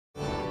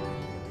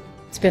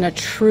It's been a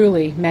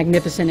truly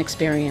magnificent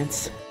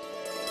experience.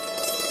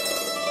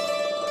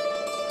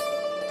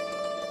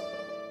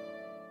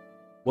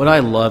 What I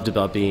loved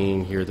about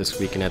being here this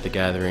weekend at the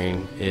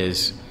gathering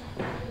is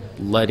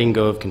letting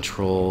go of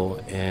control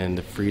and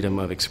the freedom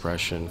of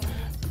expression.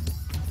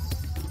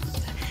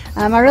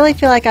 I really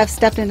feel like I've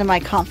stepped into my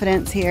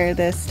confidence here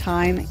this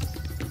time.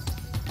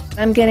 What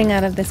I'm getting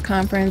out of this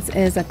conference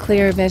is a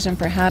clear vision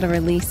for how to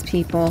release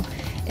people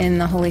in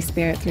the Holy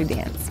Spirit through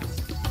dance.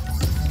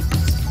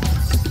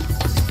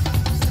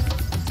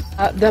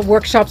 The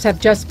workshops have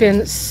just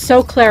been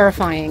so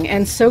clarifying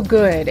and so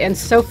good and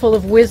so full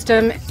of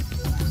wisdom.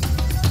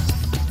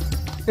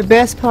 The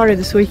best part of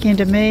this weekend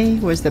to me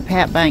was the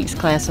Pat Banks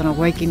class on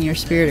Awakening Your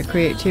Spirit of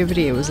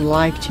Creativity. It was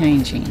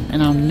life-changing,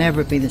 and I'll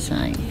never be the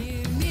same.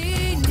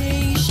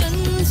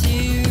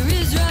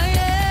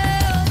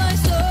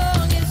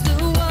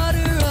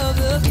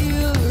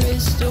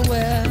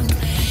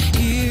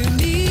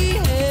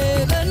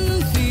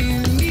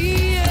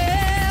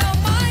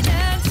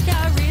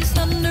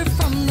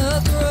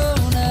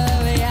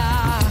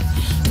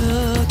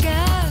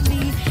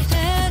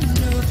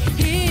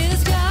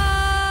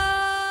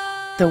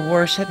 The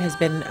worship has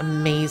been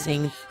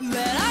amazing.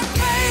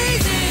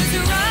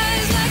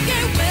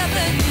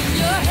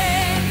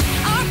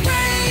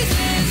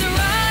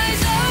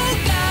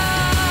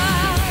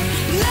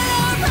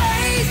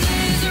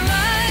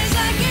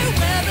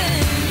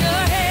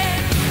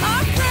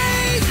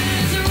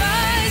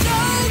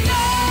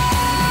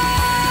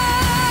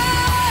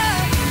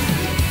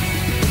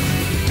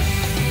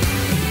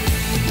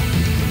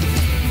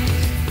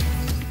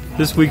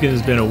 This weekend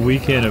has been a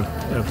weekend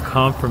of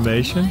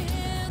confirmation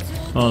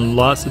on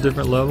lots of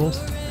different levels,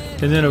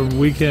 and then a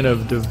weekend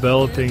of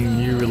developing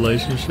new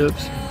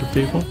relationships with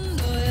people.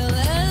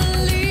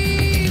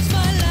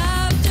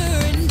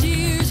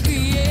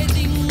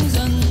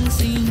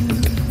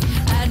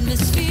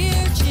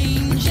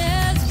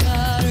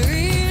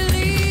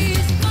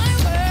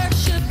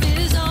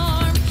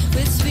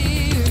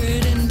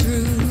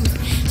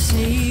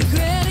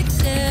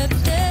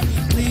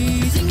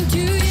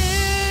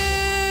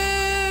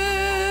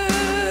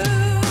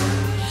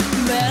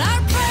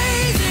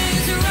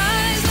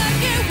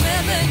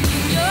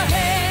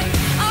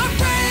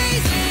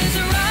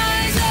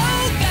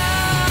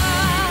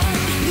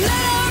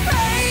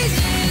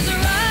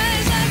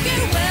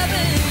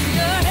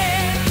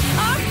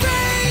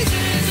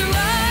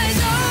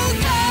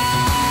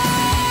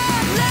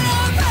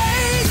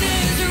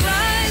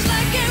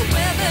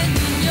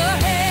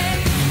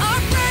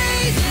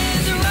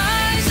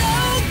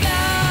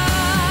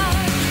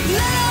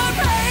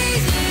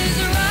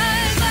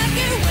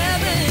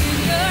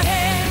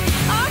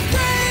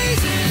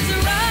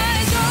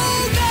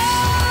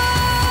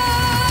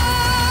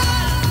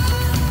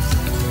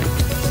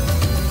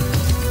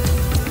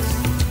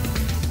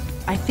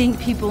 I think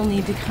people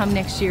need to come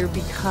next year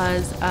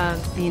because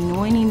of the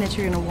anointing that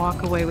you're going to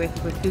walk away with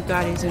who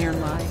God is in your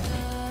life.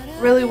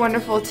 Really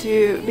wonderful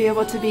to be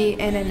able to be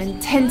in an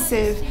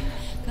intensive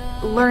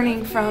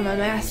learning from a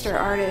master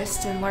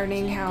artist and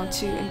learning how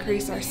to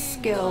increase our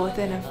skill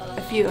within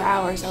a few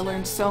hours. I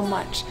learned so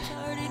much.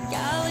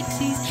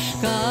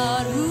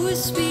 God who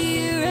is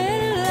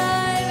spirit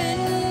alive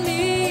in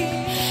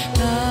me,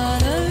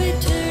 God of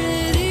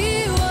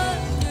eternity,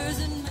 wonders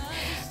and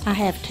I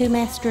have 2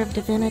 Master of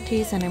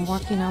Divinities and I'm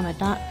working on a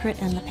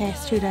doctorate, and the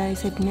past 2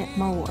 days have meant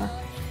more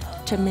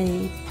to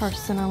me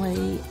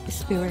personally,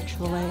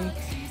 spiritually,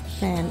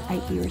 than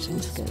 8 years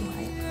in school.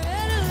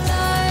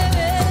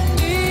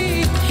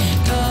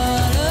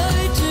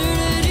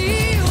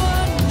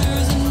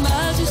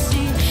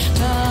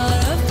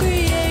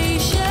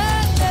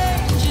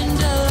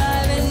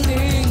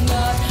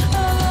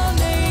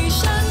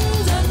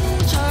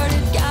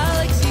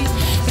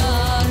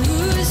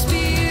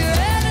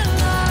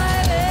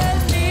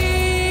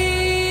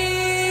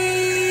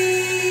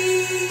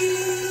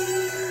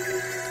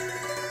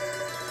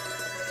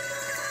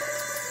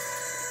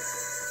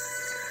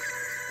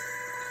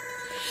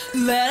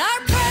 Let our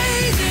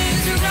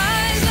praises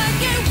rise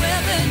like a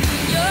weapon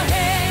in your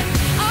hand.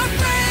 Our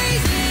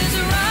praises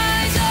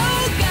rise,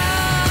 oh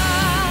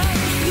God.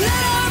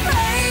 Let our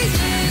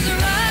praises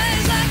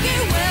rise like a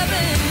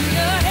weapon in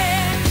your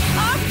hand.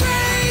 Our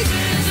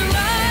praises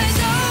rise,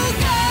 oh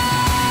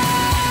God.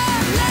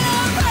 Let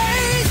our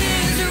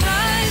praises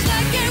rise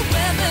like a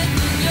weapon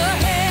in your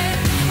hand.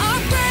 Our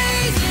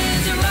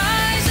praises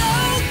rise,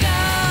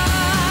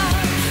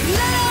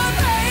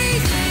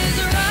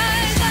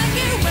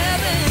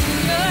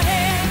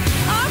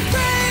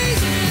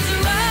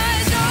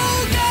 oh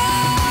God.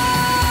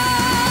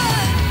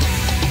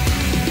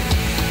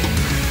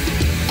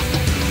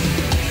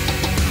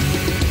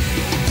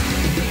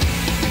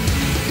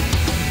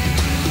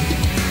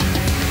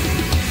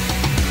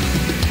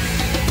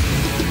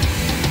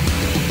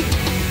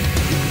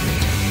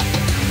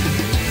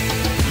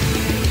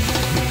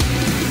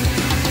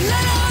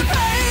 Let our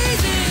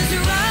praises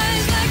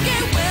rise like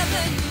a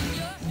weapon.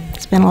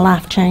 It's been a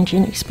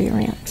life-changing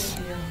experience.